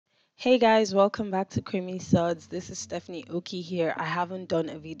Hey guys, welcome back to Creamy Suds. This is Stephanie Oki here. I haven't done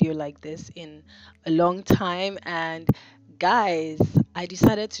a video like this in a long time, and guys, I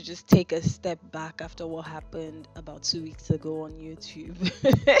decided to just take a step back after what happened about 2 weeks ago on YouTube.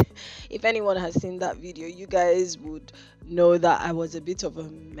 If anyone has seen that video, you guys would know that I was a bit of a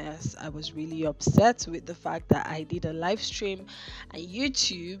mess. I was really upset with the fact that I did a live stream and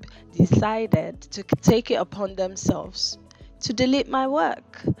YouTube decided to take it upon themselves to delete my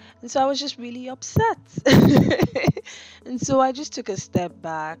work. And so I was just really upset. And so I just took a step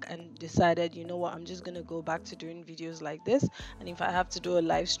back and decided, you know what, I'm just going to go back to doing videos like this. And if I have to do a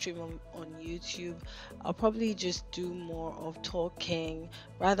live stream on YouTube, I'll probably just do more of talking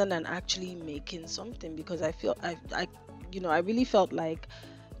rather than actually making something, because I feel I really felt like,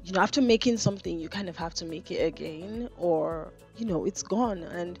 after making something, you kind of have to make it again, or it's gone.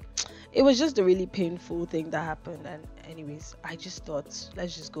 And it was just a really painful thing that happened. And anyways, I just thought,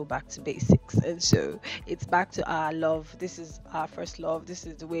 let's just go back to basics. And so it's back to our love. This is our first love. This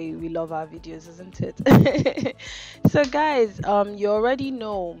is the way we love our videos, isn't it? So guys, you already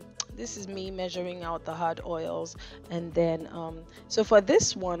know this is me measuring out the hard oils. And then so for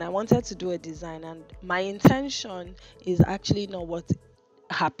this one, I wanted to do a design, and my intention is actually not what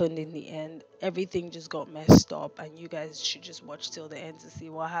happened in the end. Everything just got messed up, and you guys should just watch till the end to see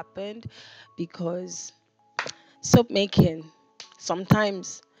what happened, because soap making,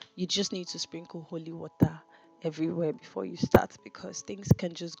 sometimes you just need to sprinkle holy water everywhere before you start, because things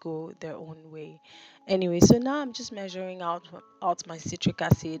can just go their own way. Anyway, so now I'm just measuring out my citric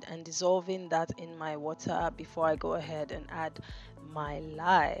acid and dissolving that in my water before I go ahead and add my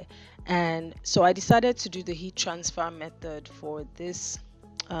lye. And so I decided to do the heat transfer method for this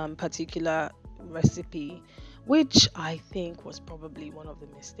particular recipe, which I think was probably one of the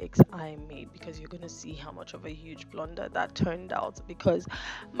mistakes I made, because you're going to see how much of a huge blunder that turned out, because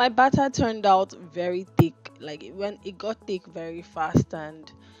my batter turned out very thick. Like it got thick very fast,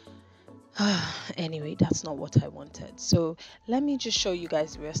 and anyway, that's not what I wanted. So let me just show you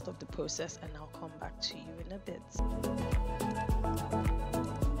guys the rest of the process, and I'll come back to you in a bit.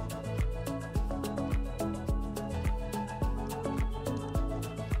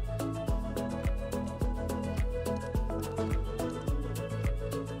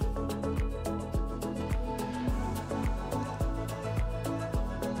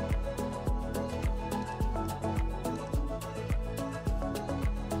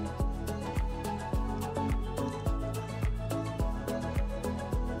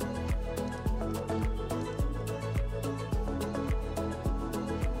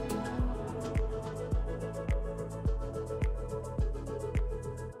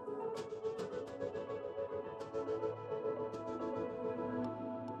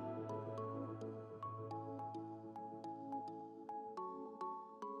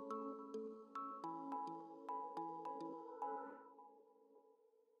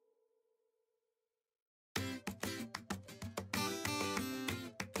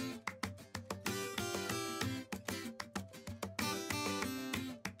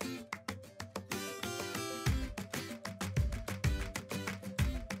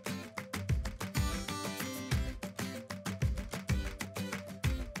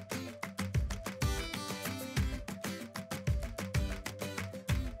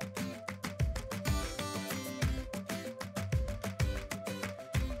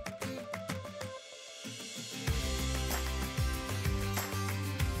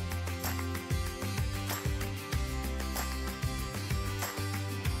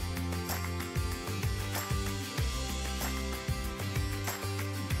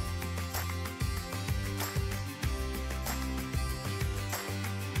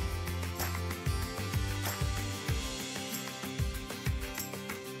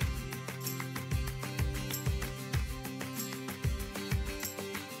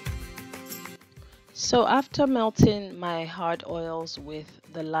 So after melting my hard oils with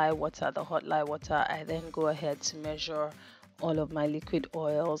the lye water, the hot lye water, I then go ahead to measure all of my liquid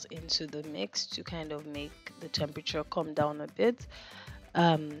oils into the mix to kind of make the temperature come down a bit.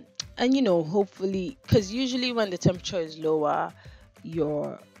 And hopefully, because usually when the temperature is lower,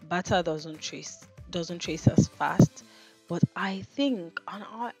 your batter doesn't trace as fast. But I think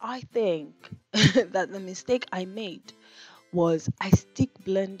that the mistake I made was I stick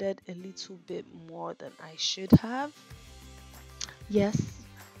blended a little bit more than I should have. Yes.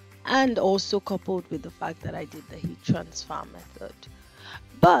 And also coupled with the fact that I did the heat transfer method.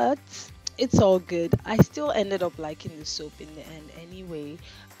 But it's all good. I still ended up liking the soap in the end anyway.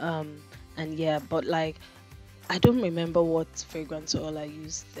 And yeah, but like, I don't remember what fragrance oil I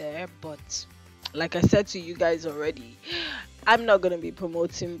used there, but like I said to you guys already, I'm not gonna be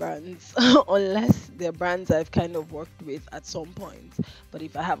promoting brands unless they're brands I've kind of worked with at some point. But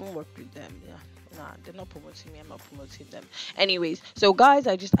if I haven't worked with them, yeah, nah, they're not promoting me. I'm not promoting them. Anyways, so guys,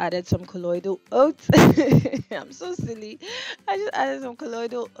 I just added some colloidal oats. I'm so silly. I just added some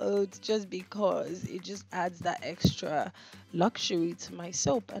colloidal oats just because it just adds that extra luxury to my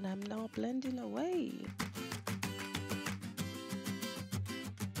soap, and I'm now blending away.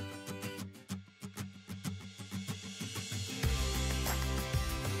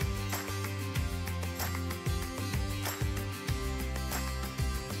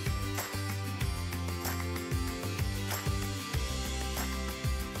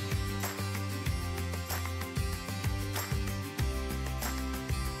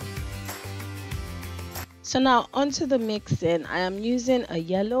 So now onto the mixing. I am using a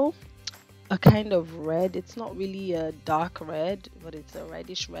yellow, a kind of red. It's not really a dark red, but it's a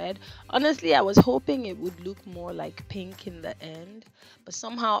reddish red. Honestly, I was hoping it would look more like pink in the end, but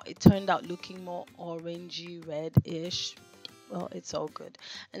somehow it turned out looking more orangey red-ish. Well, it's all good.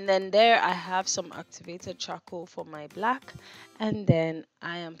 And then there I have some activated charcoal for my black, and then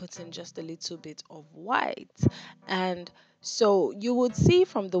I am putting just a little bit of white. And so you would see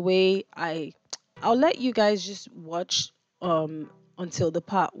from the way I'll let you guys just watch until the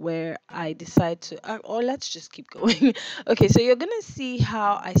part where I decide to, or let's just keep going. Okay, so you're gonna see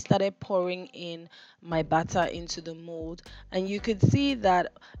how I started pouring in my batter into the mold, and you could see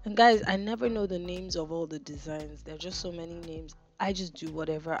that. And guys, I never know the names of all the designs. There are just so many names. I just do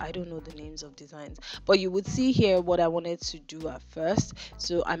whatever. I don't know the names of designs. But you would see here what I wanted to do at first.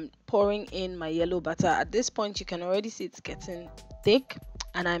 So I'm pouring in my yellow batter. At this point, you can already see it's getting thick,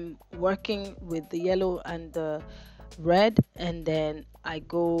 and I'm working with the yellow and the red, and then I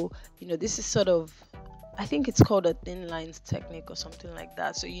go, this is sort of, I think it's called a thin lines technique or something like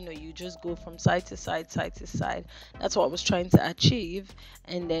that. So you just go from side to side, side to side. That's what I was trying to achieve.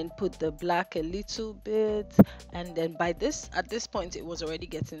 And then put the black a little bit, and then at this point it was already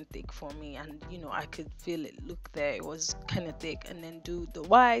getting thick for me, and I could feel it. Look there, it was kind of thick. And then do the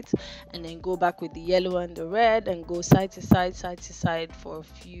white, and then go back with the yellow and the red, and go side to side, side to side for a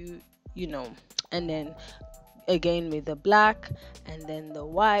few, and then again with the black, and then the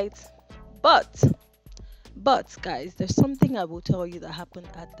white. But guys, there's something I will tell you that happened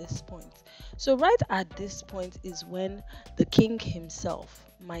at this point. So right at this point is when the king himself,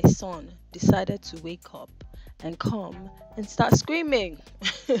 my son, decided to wake up and come and start screaming.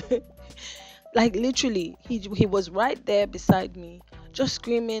 Like literally, he was right there beside me, just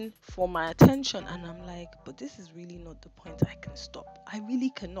screaming for my attention, and I'm like, but this is really not the point. I can stop. I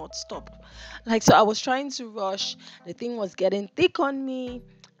really cannot stop. Like, so I was trying to rush. The thing was getting thick on me,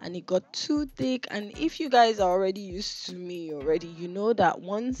 and it got too thick. And if you guys are already used to me already, you know that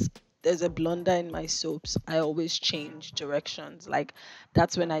once there's a blunder in my soaps, I always change directions. Like,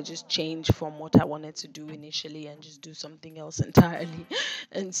 that's when I just change from what I wanted to do initially and just do something else entirely.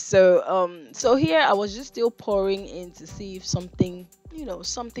 And so here I was just still pouring in to see if something,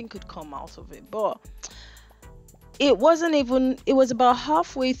 something could come out of it. But it wasn't even, it was about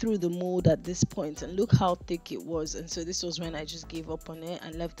halfway through the mold at this point, and look how thick it was. And so this was when I just gave up on it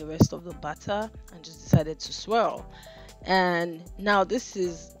and left the rest of the batter and just decided to swirl. And now this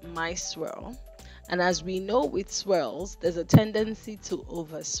is my swirl, and as we know with swirls, there's a tendency to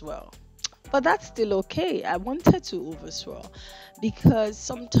over swirl, but that's still okay. I wanted to over swirl because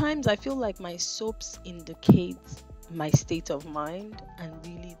sometimes I feel like my soaps indicate my state of mind, and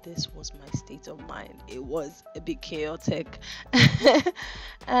really this was my state of mind. It was a bit chaotic.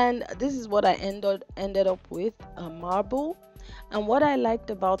 And this is what I ended up with, a marble. And what I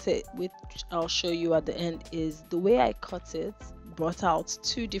liked about it, which I'll show you at the end, is the way I cut it brought out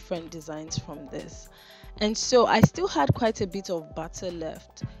two different designs from this. And so I still had quite a bit of butter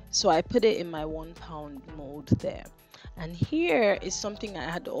left, so I put it in my 1 pound mold there. And here is something I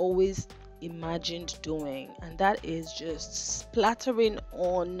had always imagined doing, and that is just splattering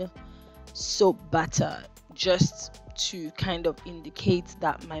on soap batter, just to kind of indicate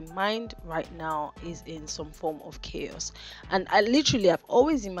that my mind right now is in some form of chaos. And I've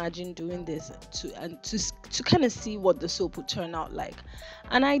always imagined doing this to kind of see what the soap would turn out like.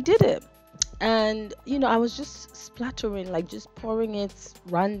 And I did it. And I was just splattering, like just pouring it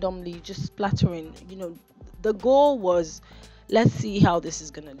randomly, just splattering. The goal was, let's see how this is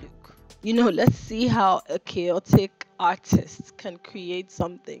gonna look. Let's see how a chaotic artist can create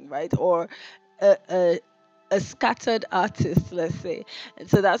something, right? Or a scattered artist, let's say. And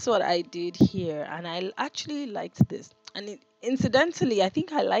so that's what I did here, and I actually liked this. And incidentally, I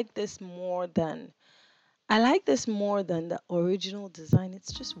think I like this more than, I like this more than the original design.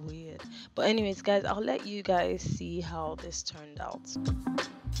 It's just weird. But anyways, guys, I'll let you guys see how this turned out.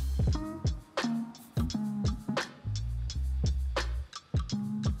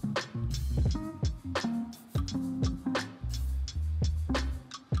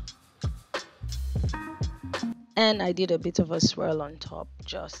 And I did a bit of a swirl on top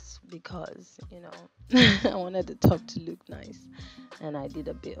just because, I wanted the top to look nice. And I did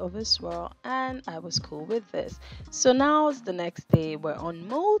a bit of a swirl and I was cool with this. So now it's the next day. We're on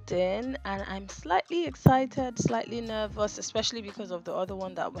molding and I'm slightly excited, slightly nervous, especially because of the other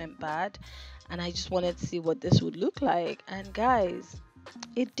one that went bad. And I just wanted to see what this would look like. And guys,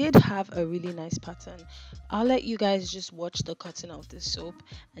 it did have a really nice pattern. I'll let you guys just watch the cutting of the soap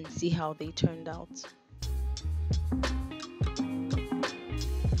and see how they turned out.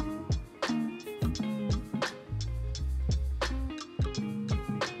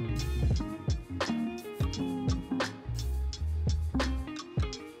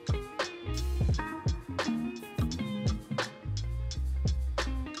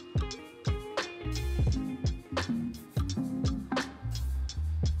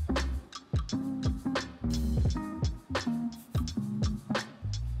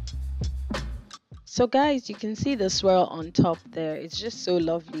 So guys, you can see the swirl on top there. It's just so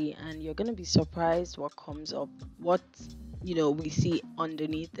lovely and you're going to be surprised what comes up, what we see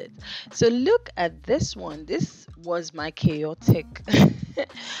underneath it. So look at this one. This was my chaotic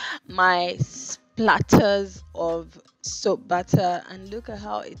my splatters of soap butter, and look at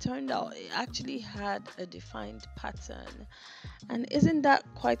how it turned out. It actually had a defined pattern, and isn't that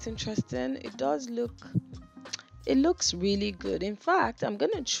quite interesting? It looks really good. In fact, I'm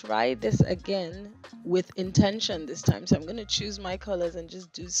going to try this again with intention this time. So I'm going to choose my colors and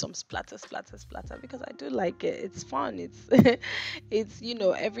just do some splatter, splatter, splatter, because I do like it. It's fun. It's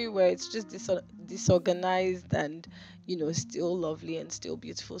everywhere. It's just disorganized and, still lovely and still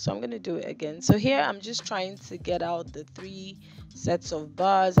beautiful. So I'm going to do it again. So here I'm just trying to get out the 3 sets of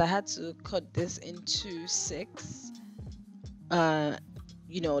bars. I had to cut this into 6.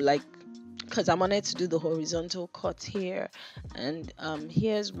 Like, because I wanted to do the horizontal cut here, and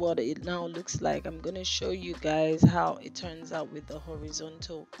here's what it now looks like. I'm going to show you guys how it turns out with the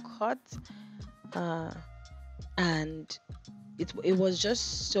horizontal cut, and it was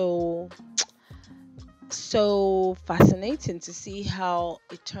just so fascinating to see how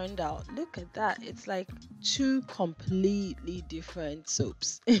it turned out. Look at that. It's like 2 completely different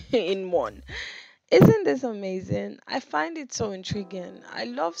soaps in one. Isn't this amazing? I find it so intriguing. I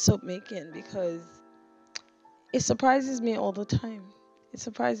love soap making because it surprises me all the time. It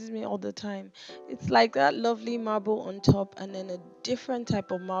surprises me all the time. It's like that lovely marble on top and then a different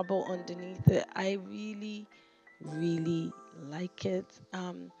type of marble underneath it. I really, really like it.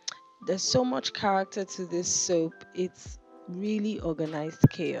 There's so much character to this soap. It's really organized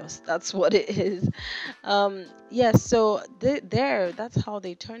chaos. That's what it is. Yeah, so there, that's how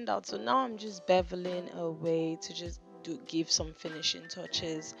they turned out. So now I'm just beveling away to just give some finishing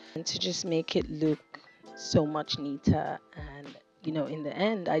touches and to just make it look so much neater. And in the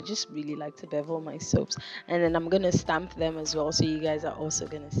end, I just really like to bevel my soaps, and then I'm gonna stamp them as well, so you guys are also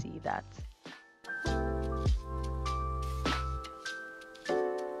gonna see that.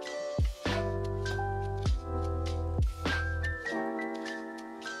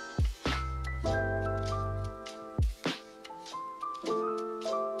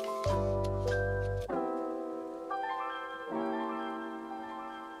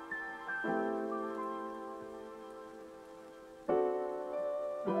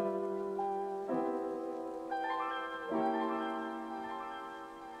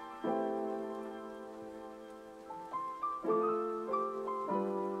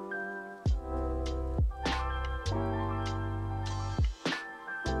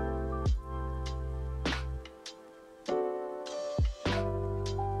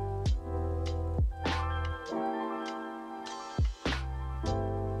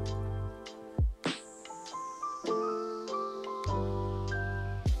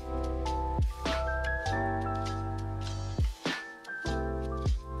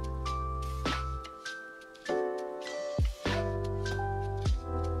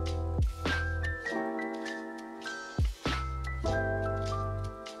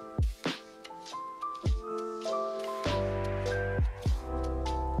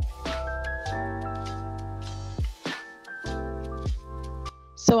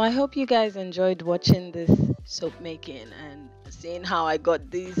 So I hope you guys enjoyed watching this soap making and seeing how I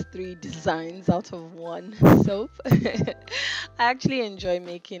got these 3 designs out of one soap. I actually enjoy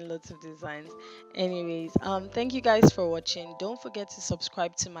making lots of designs. Anyways, thank you guys for watching. Don't forget to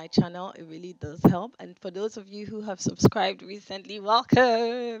subscribe to my channel. It really does help. And for those of you who have subscribed recently,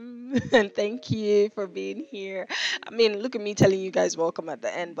 welcome. And thank you for being here. I mean, look at me telling you guys welcome at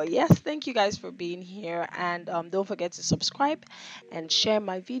the end. But yes, thank you guys for being here. And don't forget to subscribe and share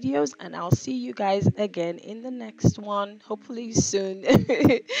my videos. And I'll see you guys again in the next one, hopefully soon.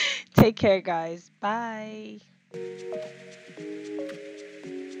 Take care, guys. Bye.